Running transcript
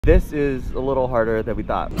This is a little harder than we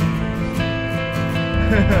thought.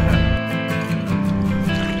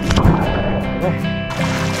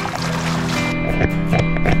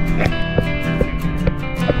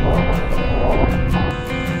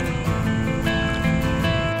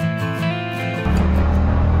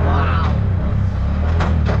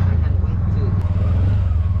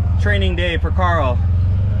 Training day for Carl.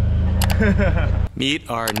 Meet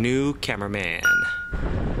our new cameraman.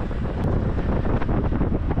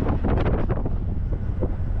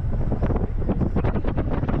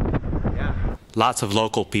 Lots of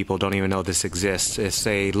local people don't even know this exists. It's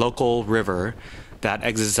a local river that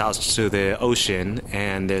exits out to the ocean,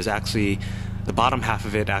 and there's actually the bottom half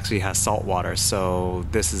of it actually has salt water. So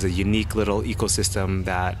this is a unique little ecosystem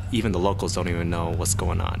that even the locals don't even know what's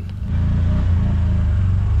going on.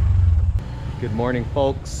 Good morning,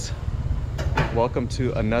 folks. Welcome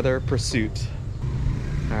to another pursuit.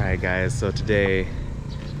 All right, guys, so today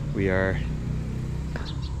we are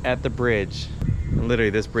at the bridge. Literally,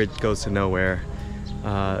 this bridge goes to nowhere.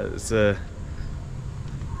 It's a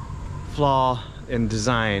flaw in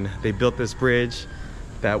design. They built this bridge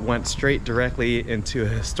that went straight directly into a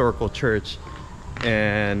historical church,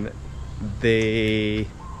 and they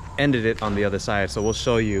ended it on the other side. So we'll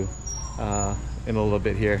show you in a little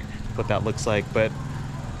bit here what that looks like. But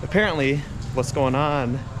apparently what's going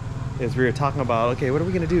on is we were talking about, okay, what are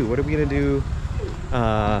we gonna do? What are we gonna do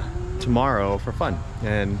tomorrow for fun?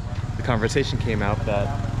 And the conversation came out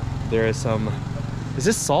that there is some, is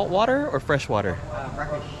this salt water or fresh water?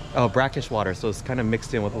 Brackish. Oh, brackish water. So it's kind of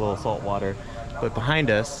mixed in with a little salt water. But behind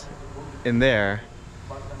us, in there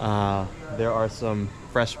are some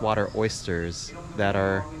freshwater oysters that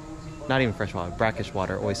are not even freshwater, brackish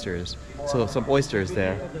water oysters. So some oysters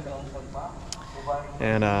there.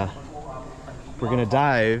 And we're gonna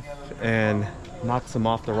dive and knock some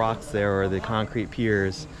off the rocks there or the concrete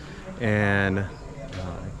piers and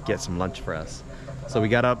get some lunch for us. So we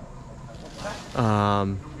got up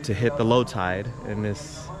to hit the low tide, and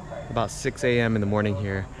it's about 6 a.m. in the morning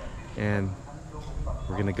here, and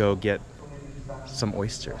we're gonna go get some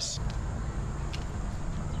oysters.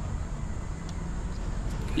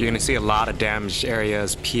 You're gonna see a lot of damaged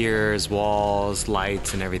areas, piers, walls,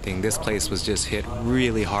 lights, and everything. This place was just hit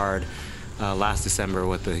really hard last December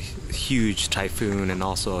with a huge typhoon and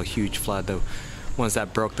also a huge flood, the ones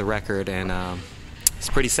that broke the record. And it's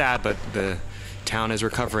pretty sad, but the town is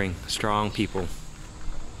recovering. Strong people.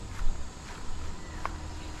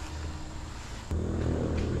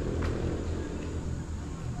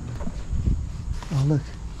 Oh, look,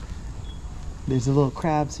 there's the little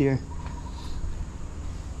crabs here.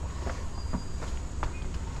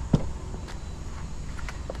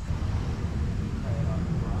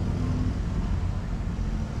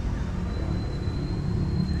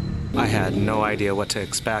 I had no idea what to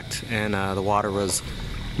expect, and the water was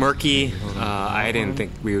murky. I didn't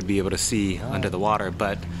think we would be able to see under the water,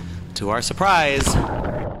 but to our surprise,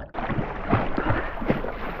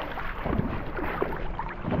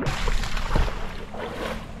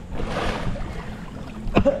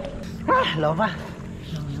 Lova.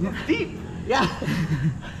 Deep! Yeah.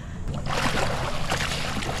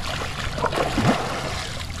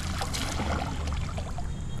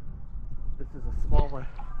 This is a small one.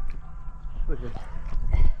 Look at it.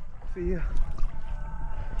 See,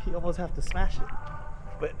 you almost have to smash it.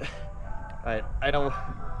 But I know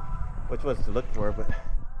which ones to look for, but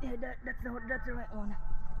Yeah, that's the right one.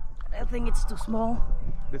 I think it's too small.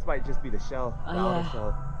 this might just be the shell. Oh, the outer yeah.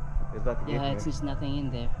 shell. There's nothing in there. There's nothing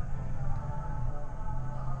in there.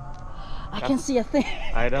 I can see a thing.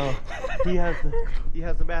 I know. He has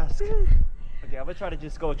the mask. Okay, I'm gonna try to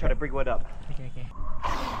just go and try to bring one up. Okay. It's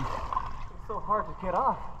so hard to get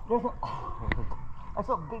off. That's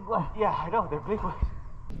a big one. Yeah, I know, they're big ones.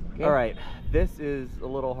 Okay. All right, this is a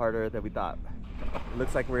little harder than we thought. It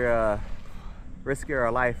looks like we're risking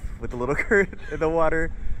our life with the little current in the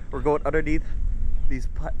water. We're going underneath these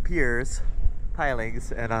piers,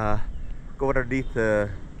 pilings, and going underneath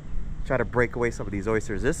to try to break away some of these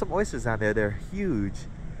oysters. There's some oysters down there. They're huge,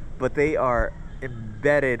 but they are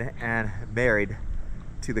embedded and married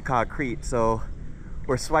to the concrete. So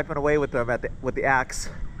we're swiping away with them with the axe,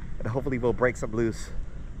 and hopefully we'll break some loose.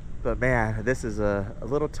 But man, this is a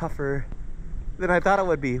little tougher than I thought it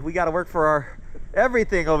would be. We got to work for our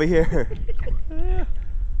everything over here.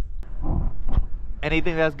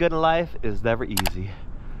 Anything that's good in life is never easy.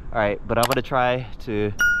 All right, but I'm gonna try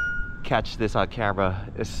to catch this on camera.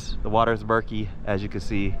 The water's murky, as you can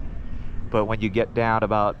see, but when you get down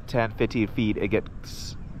about 10-15 feet, it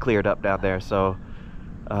gets cleared up down there. So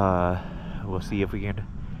we'll see if we can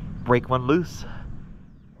break one loose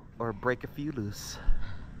or break a few loose.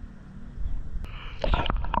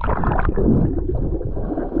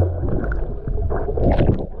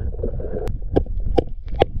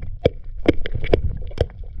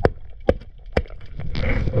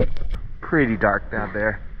 Pretty dark down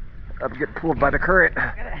there. I'm getting pulled by the current.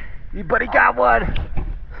 You buddy got one.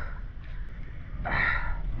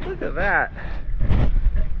 Look at that.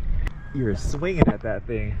 You're swinging at that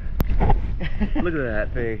thing. Look at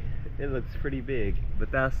that thing. It looks pretty big,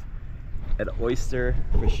 but that's an oyster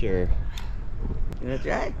for sure. You wanna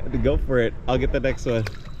try? Go for it. I'll get the next one.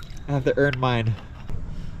 I have to earn mine.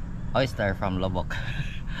 Oyster from Lobok.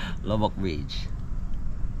 Lobok Bridge.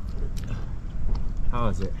 How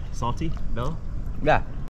is it? Salty? No? Yeah.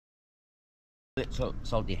 It's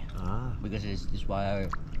salty. Ah. Because it's why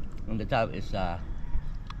on the top is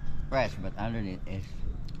fresh, but underneath is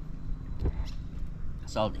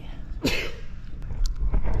salty.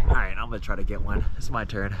 Alright, I'm gonna try to get one. It's my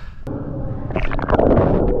turn.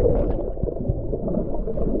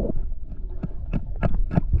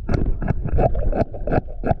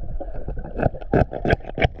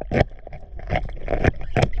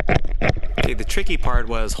 Okay, the tricky part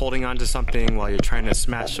was holding on to something while you're trying to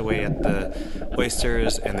smash away at the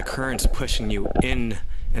oysters and the current's pushing you in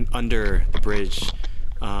and under the bridge.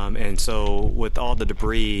 And so with all the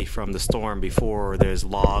debris from the storm before, there's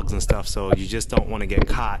logs and stuff, so you just don't want to get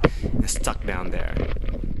caught and stuck down there.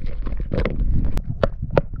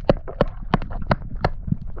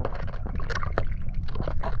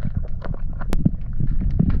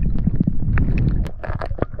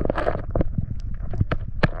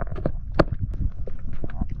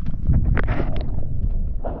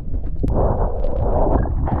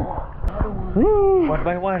 One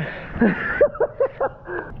by one.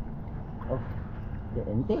 Is it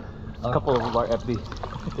empty? A couple of them are empty.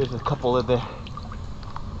 There's a couple in there.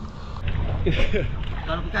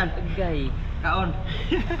 Kalau bukan gay, kaon.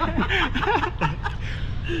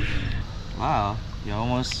 Wow, you're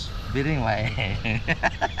almost beating my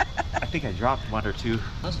I think I dropped one or two.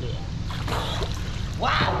 Mostly.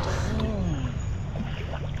 Wow.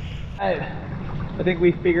 I think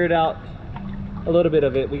we figured out a little bit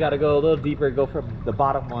of it. We got to go a little deeper, go from the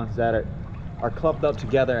bottom ones that are clumped up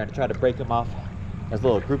together and try to break them off as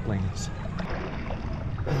little grouplings.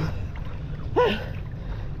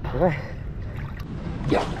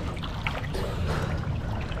 Yeah.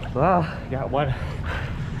 Well, got one.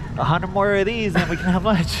 100 more of these and we can have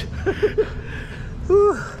lunch.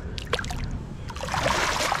 Whew.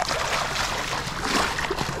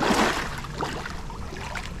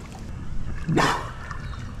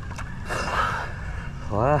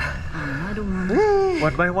 Wow.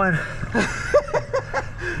 One by one.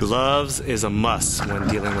 Gloves is a must when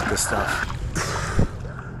dealing with this stuff.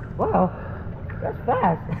 Wow, that's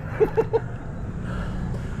fast.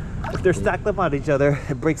 If they're stacked up on each other,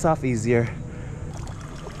 it breaks off easier.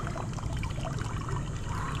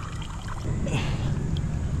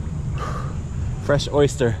 Fresh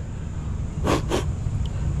oyster.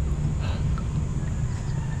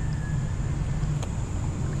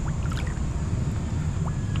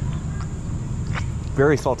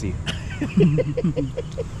 Very salty.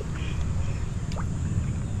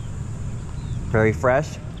 Very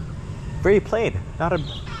fresh. Very plain. Not a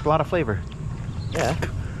lot of flavor. Yeah.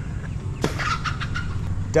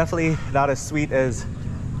 Definitely not as sweet as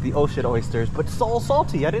the ocean oysters, but so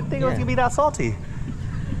salty. I didn't think it was gonna be that salty.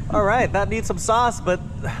 All right, that needs some sauce, but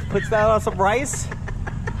puts that on some rice.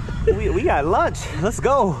 We got lunch. Let's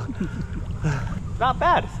go. Not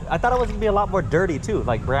bad. I thought it was gonna be a lot more dirty too,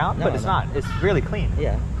 like brown, but it's not. It's really clean.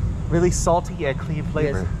 Yeah. Really salty and clean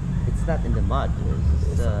flavor. Yes, it's not in the mud.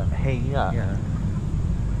 It's hanging up. Yeah.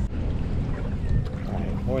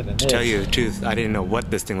 More than To tell you the truth, I didn't know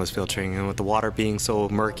what this thing was filtering, and with the water being so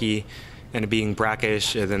murky and it being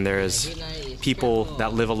brackish, and then there's people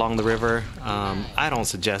that live along the river. I don't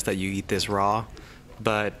suggest that you eat this raw,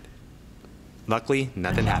 but luckily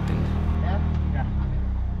nothing happened.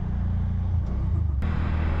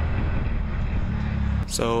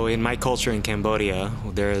 So in my culture in Cambodia,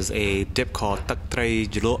 there is a dip called tak trai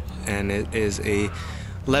jlo, and it is a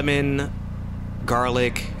lemon,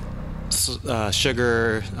 garlic,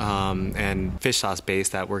 sugar, and fish sauce base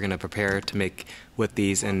that we're gonna prepare to make with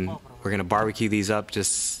these, and we're gonna barbecue these up,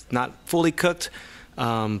 just not fully cooked,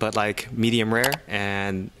 but like medium rare,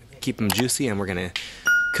 and keep them juicy, and we're gonna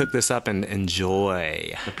cook this up and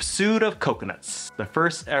enjoy. The Pursuit of Coconuts, the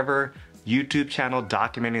first ever YouTube channel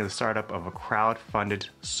documenting the startup of a crowd-funded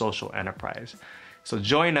social enterprise. So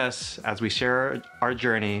join us as we share our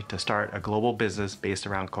journey to start a global business based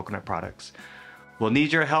around coconut products. We'll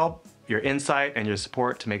need your help, your insight and your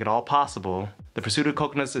support to make it all possible. The Pursuit of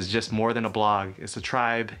Coconuts is just more than a blog. It's a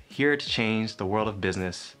tribe here to change the world of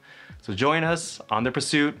business. So join us on the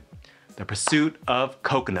pursuit of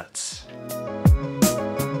coconuts.